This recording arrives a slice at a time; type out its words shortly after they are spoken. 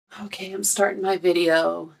Okay, I'm starting my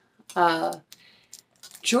video.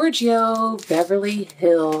 Giorgio Beverly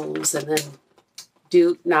Hills, and then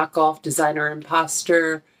Duke knockoff designer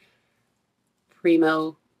imposter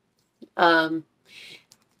primo. 80s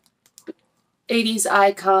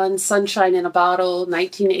icon, sunshine in a bottle,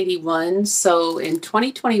 1981. So in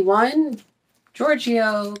 2021,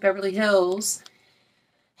 Giorgio Beverly Hills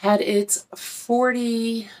had its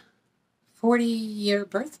 40-year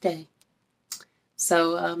birthday.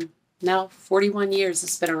 So now 41 years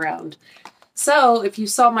it's been around. So if you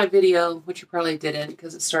saw my video, which you probably didn't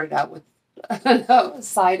because it started out with a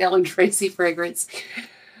side Ellen Tracy fragrance,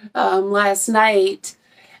 last night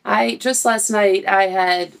I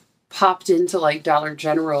had popped into like Dollar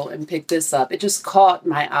General and picked this up. It just caught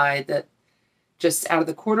my eye, that just out of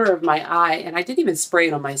the corner of my eye, and I didn't even spray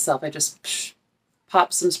it on myself. I just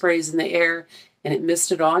popped some sprays in the air and it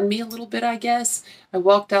misted on me a little bit, I guess. I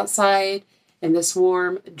walked outside in this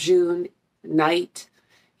warm June night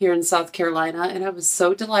here in South Carolina, and I was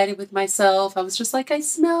so delighted with myself. I was just like, I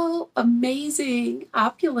smell amazing,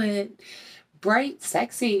 opulent, bright,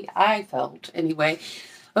 sexy, I felt anyway.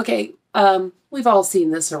 Okay, we've all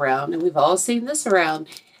seen this around, and we've all seen this around.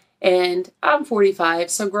 And I'm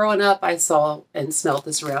 45, so growing up, I saw and smelled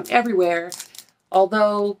this around everywhere,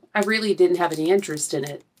 although I really didn't have any interest in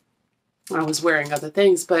it. I was wearing other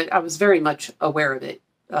things, but I was very much aware of it.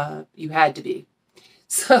 You had to be.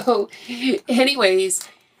 So anyways,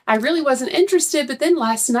 I really wasn't interested, but then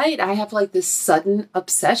last night I have like this sudden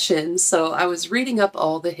obsession. So I was reading up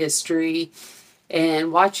all the history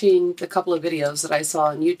and watching the couple of videos that I saw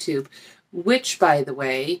on YouTube, which, by the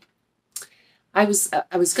way, I was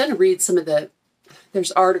going to read some of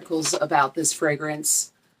there's articles about this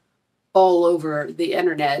fragrance all over the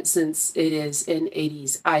internet, since it is an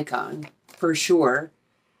 80s icon for sure.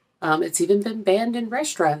 It's even been banned in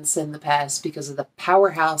restaurants in the past because of the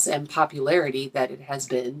powerhouse and popularity that it has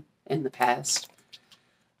been in the past.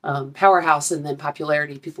 Powerhouse and then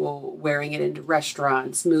popularity, people wearing it into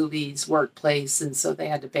restaurants, movies, workplace, and so they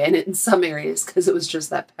had to ban it in some areas because it was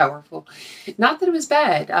just that powerful. Not that it was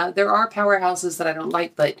bad. There are powerhouses that I don't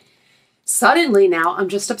like, but suddenly now I'm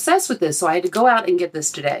just obsessed with this, so I had to go out and get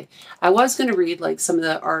this today. I was going to read like some of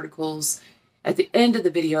the articles at the end of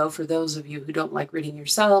the video for those of you who don't like reading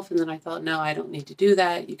yourself, and then I thought, no, I don't need to do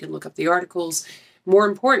that. You can look up the articles. More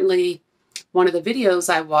importantly, one of the videos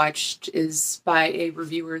I watched is by a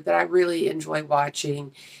reviewer that I really enjoy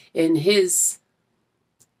watching. In his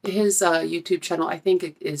YouTube channel, I think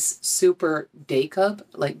it is Super Dacob,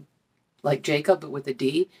 like Jacob, but with a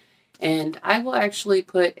D. And I will actually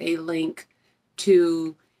put a link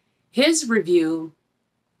to his review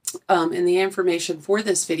in the information for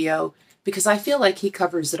this video, because I feel like he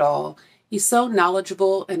covers it all. He's so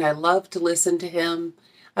knowledgeable, and I love to listen to him.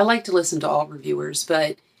 I like to listen to all reviewers,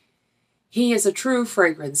 but he is a true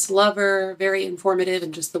fragrance lover, very informative,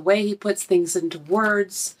 and just the way he puts things into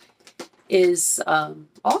words is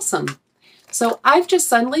awesome. So I've just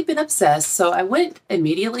suddenly been obsessed, so I went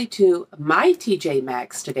immediately to my TJ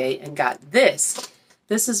Maxx today and got this.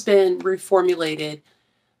 This has been reformulated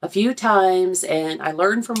a few times, and I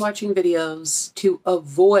learned from watching videos to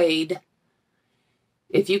avoid,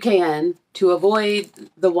 if you can, to avoid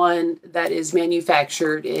the one that is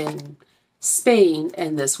manufactured in Spain,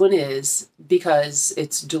 and this one is, because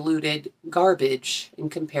it's diluted garbage in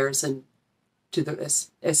comparison to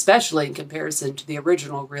especially in comparison to the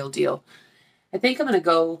original real deal. I think I'm going to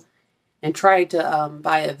go and try to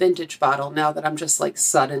buy a vintage bottle now that I'm just like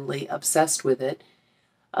suddenly obsessed with it.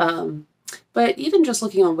 But even just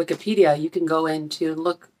looking on Wikipedia, you can go into and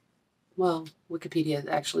look. Well, Wikipedia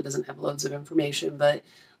actually doesn't have loads of information, but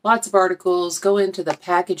lots of articles. Go into the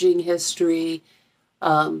packaging history,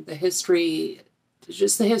 the history,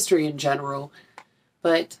 just the history in general.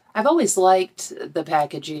 But I've always liked the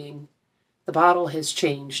packaging. The bottle has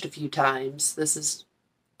changed a few times. This is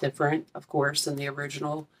different, of course, than the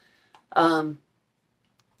original. I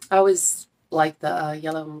always like the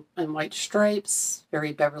yellow and white stripes,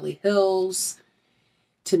 very Beverly Hills.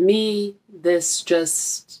 To me, this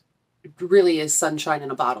just really is sunshine in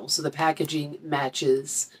a bottle. So the packaging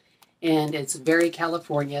matches, and it's very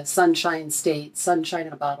California, Sunshine State, sunshine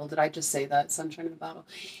in a bottle. Did I just say that? Sunshine in a bottle.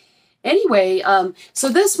 Anyway, so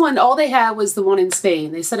this one, all they had was the one in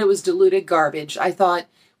Spain. They said it was diluted garbage. I thought,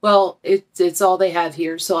 well, it's all they have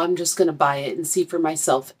here, so I'm just going to buy it and see for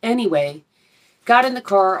myself. Anyway, got in the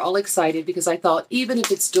car all excited because I thought, even if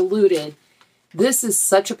it's diluted, this is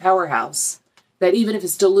such a powerhouse that even if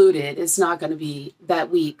it's diluted, it's not going to be that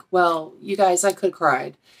weak. Well, you guys, I could have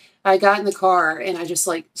cried. I got in the car and I just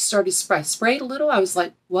like started, I sprayed a little. I was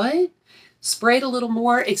like, what? Sprayed a little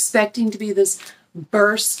more, expecting to be this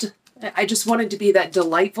burst. I just wanted to be that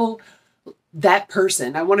delightful, that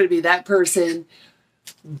person. I wanted to be that person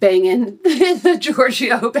banging the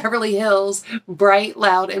Giorgio Beverly Hills, bright,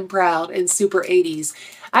 loud, and proud, and super 80s.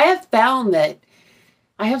 I have found that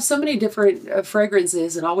I have so many different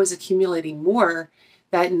fragrances and always accumulating more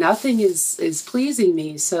that nothing is pleasing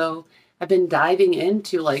me. So I've been diving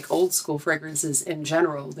into like old school fragrances in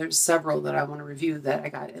general. There's several that I want to review that I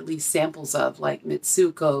got at least samples of, like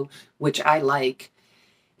Mitsuko, which I like,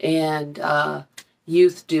 and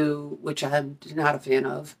Youth Dew, which I'm not a fan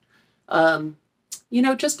of. You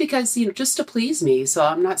know, just because, you know, just to please me, so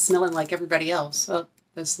I'm not smelling like everybody else. Oh,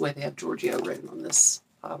 that's the way they have Giorgio written on this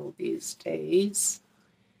bottle these days.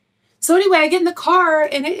 So anyway, I get in the car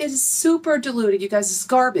and it is super diluted. You guys, it's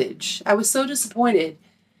garbage. I was so disappointed.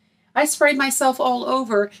 I sprayed myself all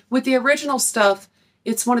over. With the original stuff,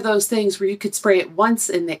 it's one of those things where you could spray it once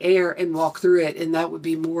in the air and walk through it, and that would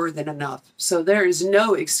be more than enough. So there is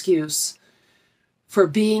no excuse for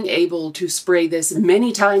being able to spray this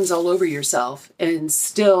many times all over yourself and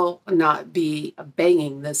still not be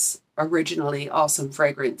banging this originally awesome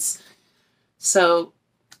fragrance. So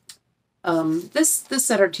this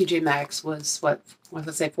at our TJ Maxx was what did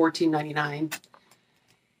I say, $14.99.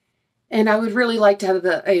 And I would really like to have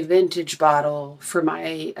a vintage bottle for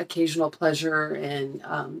my occasional pleasure, and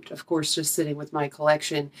of course just sitting with my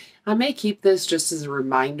collection. I may keep this just as a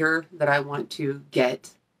reminder that I want to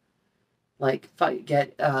get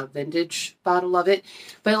a vintage bottle of it.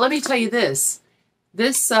 But let me tell you this,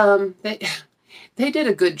 they did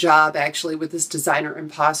a good job actually with this Designer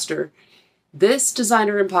Imposter. This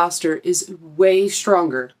Designer Imposter is way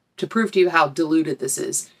stronger, to prove to you how diluted this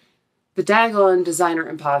is. The daggone Designer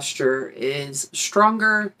Imposter is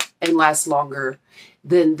stronger and lasts longer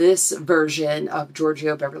than this version of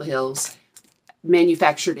Giorgio Beverly Hills,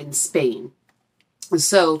 manufactured in Spain.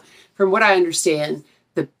 So from what I understand,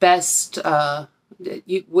 the best, what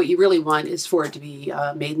you really want is for it to be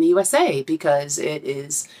made in the USA, because it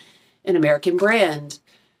is an American brand,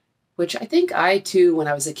 which I think I too, when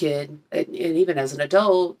I was a kid, and even as an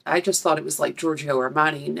adult, I just thought it was like Giorgio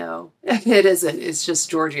Armani. No, it isn't. It's just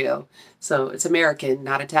Giorgio. So it's American,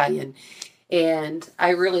 not Italian. And I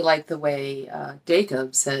really like the way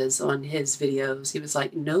Dacob says on his videos. He was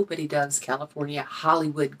like, nobody does California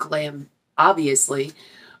Hollywood glam, obviously,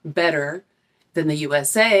 better than the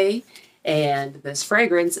USA. And this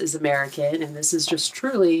fragrance is American. And this is just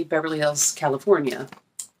truly Beverly Hills, California.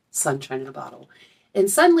 Sunshine in a bottle. And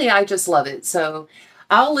suddenly I just love it. So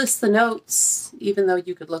I'll list the notes, even though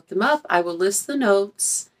you could look them up. I will list the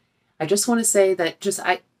notes. I just want to say that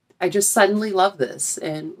I just suddenly love this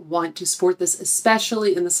and want to sport this,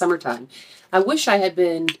 especially in the summertime. I wish I had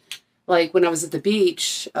been, like when I was at the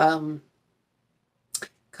beach, come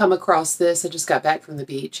across this. I just got back from the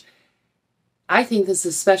beach. I think this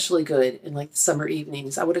is especially good in like the summer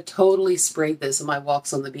evenings. I would have totally sprayed this on my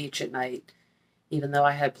walks on the beach at night, even though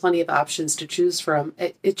I had plenty of options to choose from.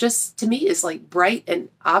 It just, to me, is like bright and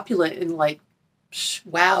opulent and like,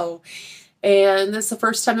 wow. And this is the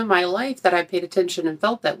first time in my life that I paid attention and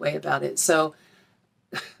felt that way about it. So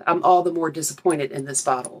I'm all the more disappointed in this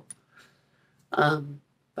bottle.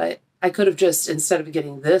 But I could have just, instead of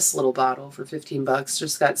getting this little bottle for 15 bucks,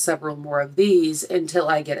 just got several more of these until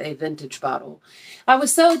I get a vintage bottle. I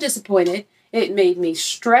was so disappointed. It made me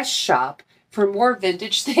stress shop for more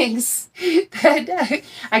vintage things that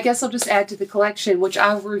I guess I'll just add to the collection, which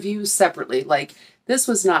I'll review separately. Like, this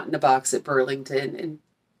was not in a box at Burlington, and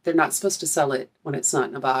they're not supposed to sell it when it's not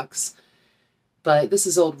in a box. But this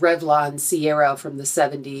is old Revlon Sierra from the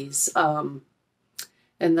 70s.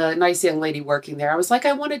 And the nice young lady working there, I was like,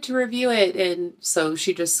 I wanted to review it. And so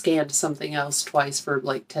she just scanned something else twice for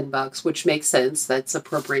like 10 bucks, which makes sense. That's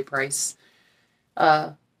appropriate price. And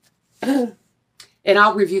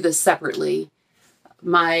I'll review this separately.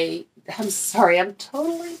 I'm sorry, I'm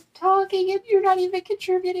totally talking and you're not even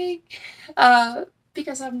contributing.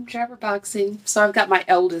 Because I'm jabberboxing. So I've got my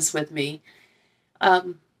eldest with me.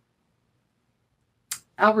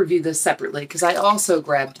 I'll review this separately because I also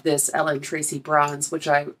grabbed this Ellen Tracy Bronze, which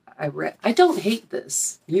I read. I don't hate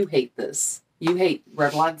this. You hate this. You hate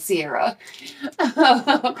Revlon Sierra.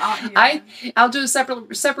 Yeah. I'll do a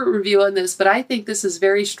separate review on this, but I think this is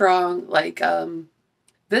very strong. Like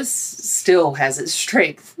this still has its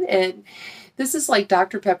strength, and this is like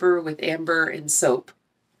Dr. Pepper with amber and soap,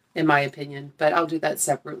 in my opinion. But I'll do that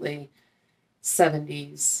separately.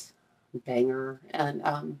 70s banger, and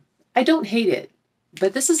I don't hate it.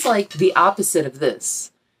 But this is like the opposite of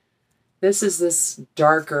this. This is this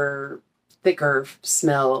darker, thicker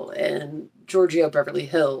smell, and Giorgio Beverly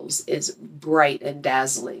Hills is bright and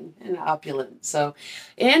dazzling and opulent. So,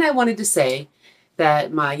 and I wanted to say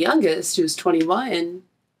that my youngest, who's 21,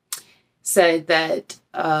 said that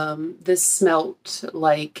this smelt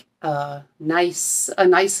like a nice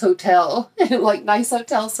hotel, like nice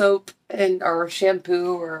hotel soap and or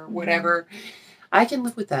shampoo or whatever. I can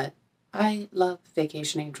live with that. I love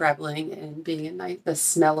vacationing, traveling, and being in the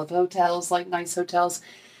smell of hotels, like nice hotels.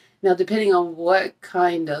 Now, depending on what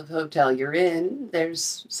kind of hotel you're in,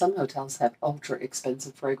 there's some hotels have ultra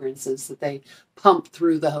expensive fragrances that they pump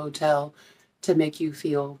through the hotel to make you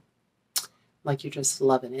feel like you're just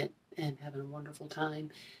loving it and having a wonderful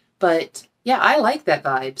time. But yeah, I like that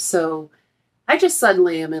vibe. So I just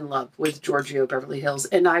suddenly am in love with Giorgio Beverly Hills,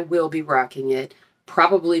 and I will be rocking it.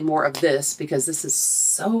 Probably more of this because this is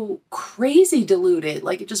so crazy diluted.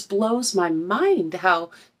 Like, it just blows my mind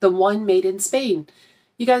how the one made in Spain.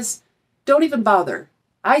 You guys, don't even bother.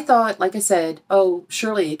 I thought, like I said, oh,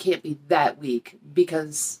 surely it can't be that weak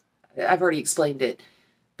because I've already explained it.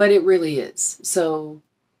 But it really is. So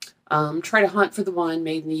try to hunt for the one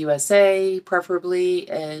made in the USA, preferably.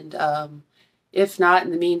 And if not,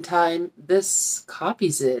 in the meantime, this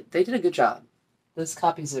copies it. They did a good job. This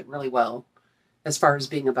copies it really well as far as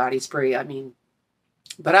being a body spray. I mean,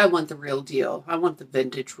 but I want the real deal. I want the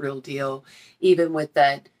vintage real deal, even with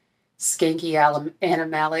that skanky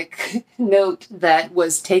animalic note that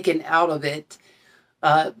was taken out of it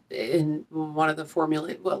in one of the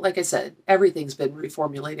formula. Well, like I said, everything's been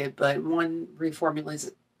reformulated, but one how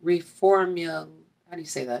do you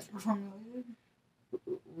say that? Reformulated.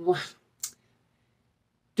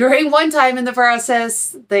 During one time in the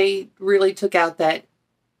process, they really took out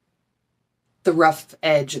the rough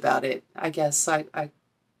edge about it. I guess I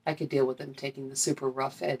could deal with them taking the super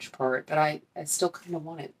rough edge part, but I still kind of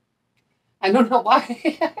want it. I don't know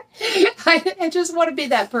why. I just want to be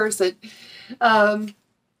that person.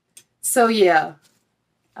 So yeah,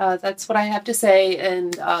 that's what I have to say,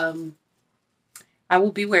 and I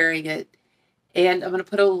will be wearing it. And I'm going to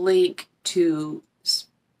put a link to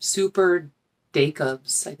Super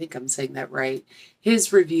Dacob's, I think I'm saying that right,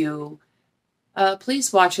 his review.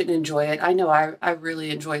 Please watch it and enjoy it. I know I really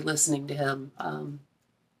enjoy listening to him.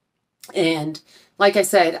 And like I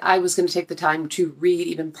said, I was going to take the time to read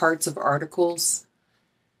even parts of articles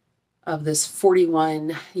of this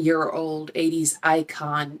 41-year-old 80s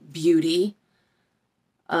icon beauty.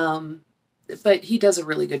 But he does a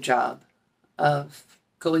really good job of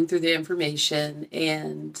going through the information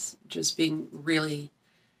and just being really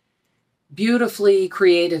beautifully,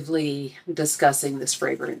 creatively discussing this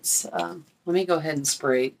fragrance. Let me go ahead and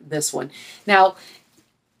spray this one. Now,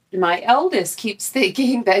 my eldest keeps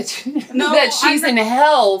thinking that she's in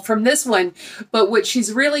hell from this one, but what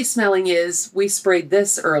she's really smelling is we sprayed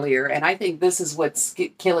this earlier, and I think this is what's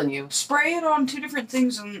killing you. Spray it on two different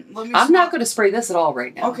things and let me I'm not going to spray this at all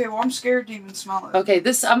right now. Okay, well, I'm scared to even smell it. Okay,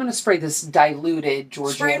 I'm going to spray this diluted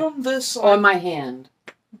Giorgio. Spray it on this side. On my hand.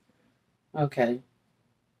 Okay.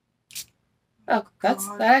 Oh,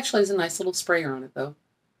 that actually is a nice little sprayer on it, though.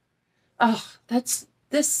 Oh, I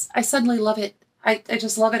suddenly love it. I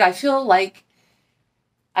just love it. I feel like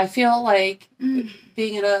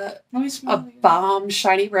being in a bomb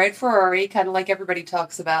shiny red Ferrari, kind of like everybody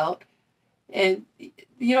talks about. And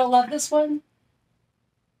you don't love this one?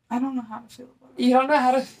 I don't know how to feel about it. You don't know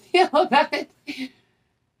how to feel about it?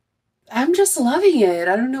 I'm just loving it.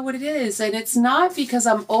 I don't know what it is. And it's not because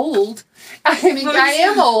I'm old. I mean, I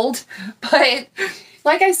am old, but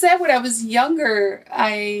like I said, when I was younger,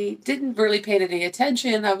 I didn't really pay any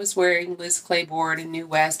attention. I was wearing Liz Claiborne and New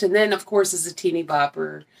West. And then, of course, as a teeny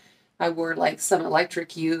bopper, I wore like Some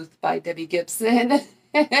Electric Youth by Debbie Gibson.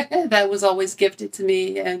 That was always gifted to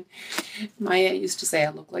me. And my aunt used to say I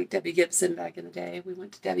looked like Debbie Gibson back in the day. We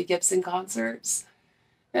went to Debbie Gibson concerts.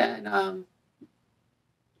 And,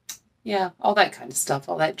 yeah, all that kind of stuff,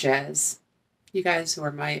 all that jazz. You guys who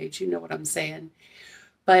are my age, you know what I'm saying.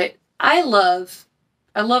 But I love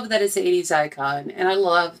that it's an 80s icon, and I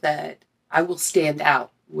love that I will stand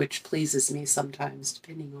out, which pleases me sometimes,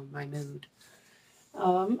 depending on my mood.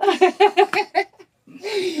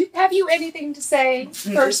 Have you anything to say,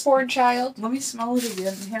 firstborn child? Let me smell it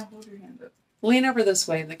again. Yeah, hold your hand up. Lean over this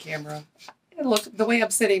way in the camera. Look, the way I'm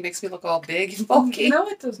sitting makes me look all big and bulky. No,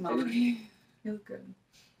 it does not. You look good.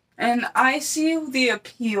 And I see the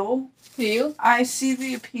appeal. Do you? I see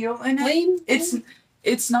the appeal in it.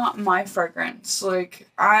 It's not my fragrance.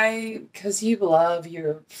 Because you love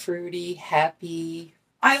your fruity, happy,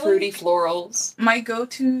 fruity florals. My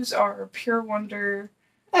go-tos are Pure Wonder.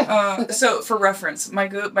 So for reference, my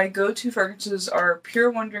go-to fragrances are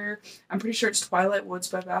Pure Wonder. I'm pretty sure it's Twilight Woods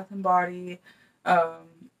by Bath and Body.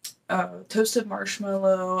 Toasted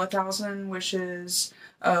Marshmallow, 1,000 Wishes.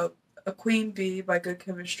 A Queen Bee by Good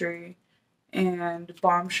Chemistry, and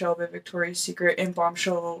Bombshell by Victoria's Secret, and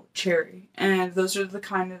Bombshell Cherry. And those are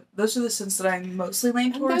the scents that I mostly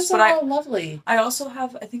lean towards. Those are all lovely. I also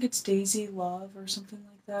have, I think it's Daisy Love or something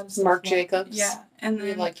like that. It's Marc Jacobs. Yeah. And then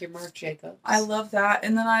you like your Marc Jacobs. I love that.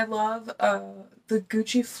 And then I love the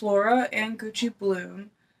Gucci Flora and Gucci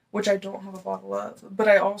Bloom, which I don't have a bottle of, but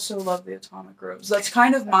I also love the Atomic Rose. That's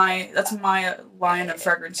kind of my line of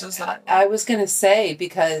fragrances that I was gonna say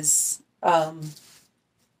because to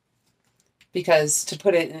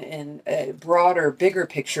put it in a broader, bigger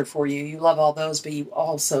picture for you, you love all those, but you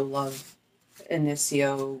also love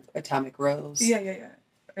Initio Atomic Rose. Yeah.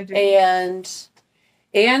 I do.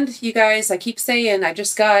 And you guys, I keep saying, I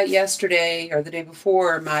just got yesterday or the day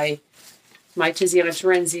before my Tiziana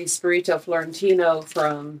Terenzi Spirito Florentino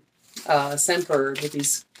from Semper with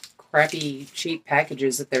these crappy, cheap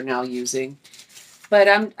packages that they're now using. But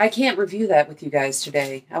I can't review that with you guys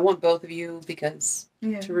today. I want both of you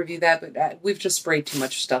to review that, but we've just sprayed too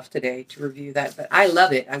much stuff today to review that. But I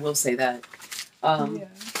love it. I will say that. I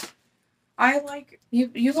like...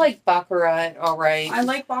 You like Baccarat, all right. I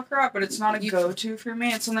like Baccarat, but it's not a go-to for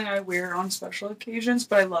me. It's something I wear on special occasions,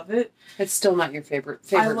 but I love it. It's still not your favorite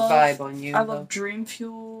vibe on you. I love Dream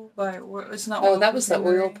Fuel by... It's not Oh, that was the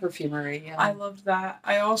oil perfumery, yeah. I loved that.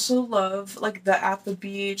 I also love, like, the At the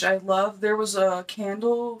Beach. There was a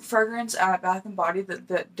candle fragrance at Bath & Body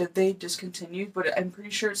that they discontinued, but I'm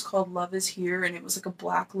pretty sure it's called Love Is Here, and it was like a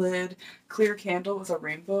black lid, clear candle with a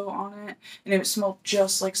rainbow on it, and it smelled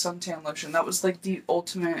just like suntan lotion. That was, like, the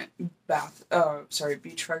ultimate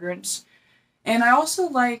beach fragrance. And I also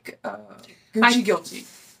like Gucci Guilty.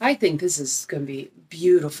 I think this is going to be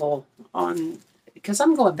beautiful because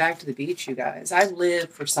I'm going back to the beach, you guys. I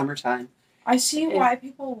live for summertime. I see why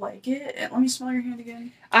people like it. Let me smell your hand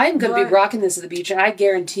again. I'm going to be rocking this at the beach, and I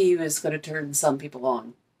guarantee you it's going to turn some people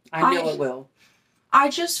on. I know it will.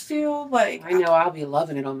 I just feel like... I know I'll be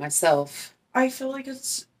loving it on myself. I feel like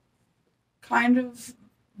it's kind of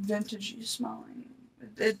vintagey smelling.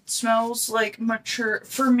 It smells like mature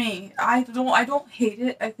for me. I don't hate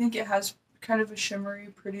it. I think it has kind of a shimmery,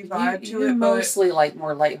 pretty vibe to it. You mostly like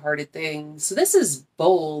more lighthearted things. So this is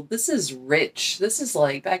bold. This is rich. This is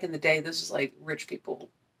like back in the day. This was like rich people.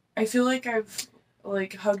 I feel like I've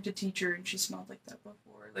like hugged a teacher and she smelled like that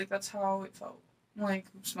before. Like that's how it felt. Like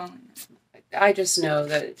smelling it. I just know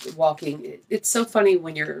that walking. It's so funny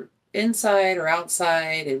when you're inside or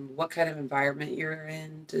outside and what kind of environment you're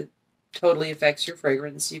in. It totally affects your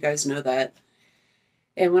fragrance. You guys know that.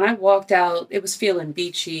 And when I walked out, it was feeling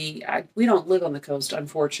beachy. We don't live on the coast,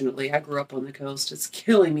 unfortunately. I grew up on the coast. It's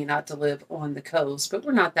killing me not to live on the coast, but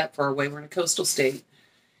we're not that far away. We're in a coastal state.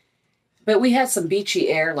 But we had some beachy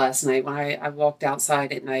air last night. When I walked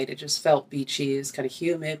outside at night, it just felt beachy. It was kind of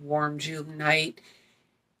humid, warm June night.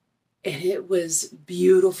 And it was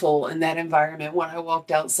beautiful in that environment when I walked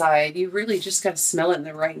outside. You really just got to smell it in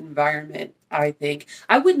the right environment, I think.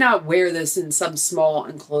 I would not wear this in some small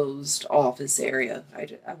enclosed office area.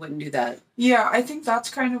 I wouldn't do that. Yeah, I think that's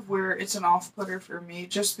kind of where it's an off-putter for me,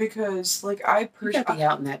 just because, like, I personally... You got to be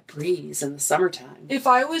out in that breeze in the summertime. If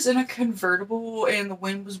I was in a convertible and the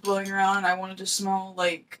wind was blowing around and I wanted to smell,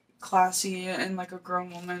 like, classy and like a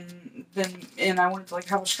grown woman, and I wanted to like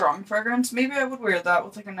have a strong fragrance, maybe I would wear that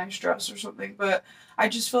with like a nice dress or something, but I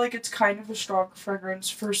just feel like it's kind of a strong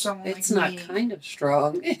fragrance for someone like me. It's not kind of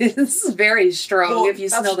strong. It's very strong if you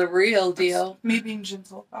smell the real deal. Me being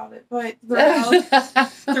gentle about it, but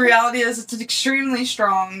the reality is it's extremely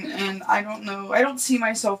strong, and I don't know, I don't see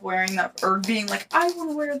myself wearing that or being like, I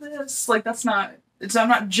want to wear this. Like that's not... I'm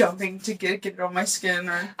not jumping to get it on my skin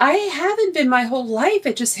or... I haven't been my whole life.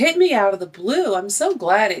 It just hit me out of the blue. I'm so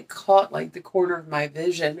glad it caught like the corner of my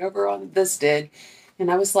vision over on this did.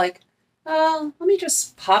 And I was like, oh, let me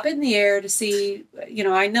just pop it in the air to see,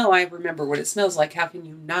 I remember what it smells like. How can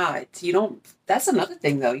you not? That's another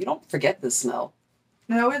thing though. You don't forget the smell.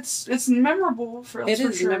 No, it's memorable for It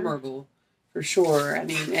is memorable for sure. I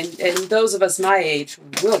mean, and those of us my age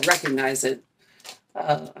will recognize it.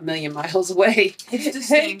 A million miles away. It's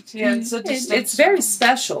distinct. Yeah, it's a distinct. It's very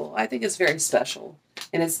special. I think it's very special,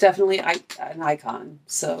 and it's definitely an icon.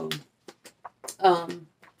 So,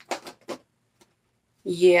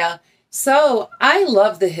 yeah. So I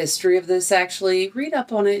love the history of this. Actually, read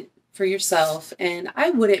up on it for yourself, and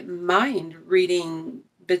I wouldn't mind reading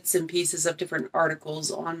bits and pieces of different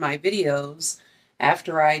articles on my videos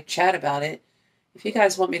after I chat about it. If you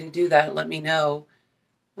guys want me to do that, let me know.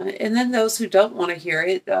 And then those who don't want to hear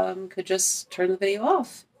it could just turn the video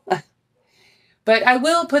off. But I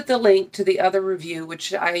will put the link to the other review,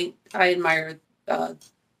 which I admire that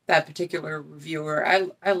particular reviewer.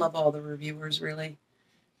 I love all the reviewers, really.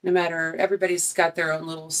 no matter, everybody's got their own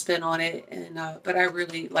little spin on it. And but I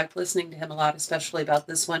really like listening to him a lot, especially about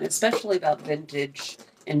this one, especially about vintage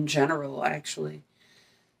in general, actually.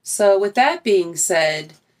 So with that being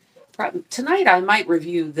said, tonight I might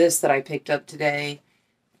review this that I picked up today.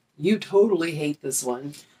 You totally hate this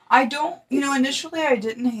one. I don't, initially I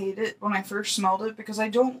didn't hate it when I first smelled it because I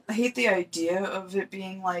don't hate the idea of it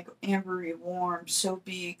being like ambery, warm,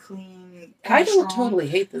 soapy, clean. I don't strong. totally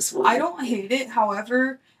hate this one. I don't hate it.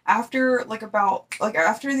 However, after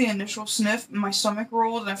after the initial sniff, my stomach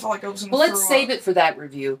rolled and I felt like I was going to. Well, let's save it for that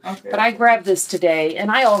review. Okay. But I grabbed this today,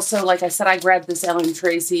 and I also, like I said, I grabbed this Ellen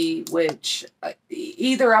Tracy, which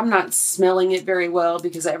either I'm not smelling it very well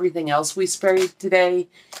because of everything else we sprayed today,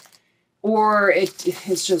 or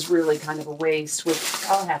it's just really kind of a waste, which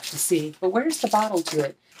I'll have to see. But where's the bottle to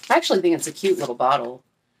it? I actually think it's a cute little bottle.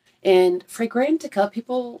 And Fragrantica,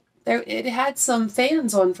 people, it had some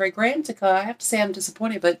fans on Fragrantica. I have to say I'm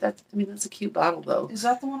disappointed, but that's a cute bottle, though. Is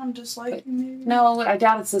that the one I'm disliking, maybe? No, I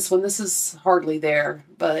doubt it's this one. This is hardly there,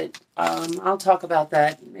 but I'll talk about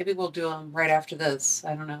that. Maybe we'll do them right after this.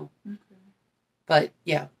 I don't know. Okay. But,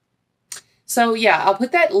 yeah. So, yeah, I'll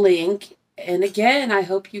put that link. And again, I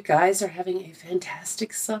hope you guys are having a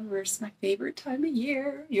fantastic summer. It's my favorite time of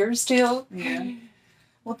year. Yours too. Yeah.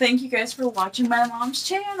 Well, thank you guys for watching my mom's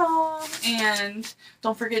channel. And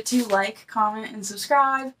don't forget to like, comment, and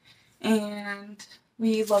subscribe. And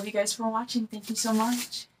we love you guys for watching. Thank you so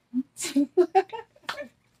much. All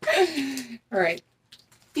right.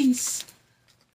 Peace.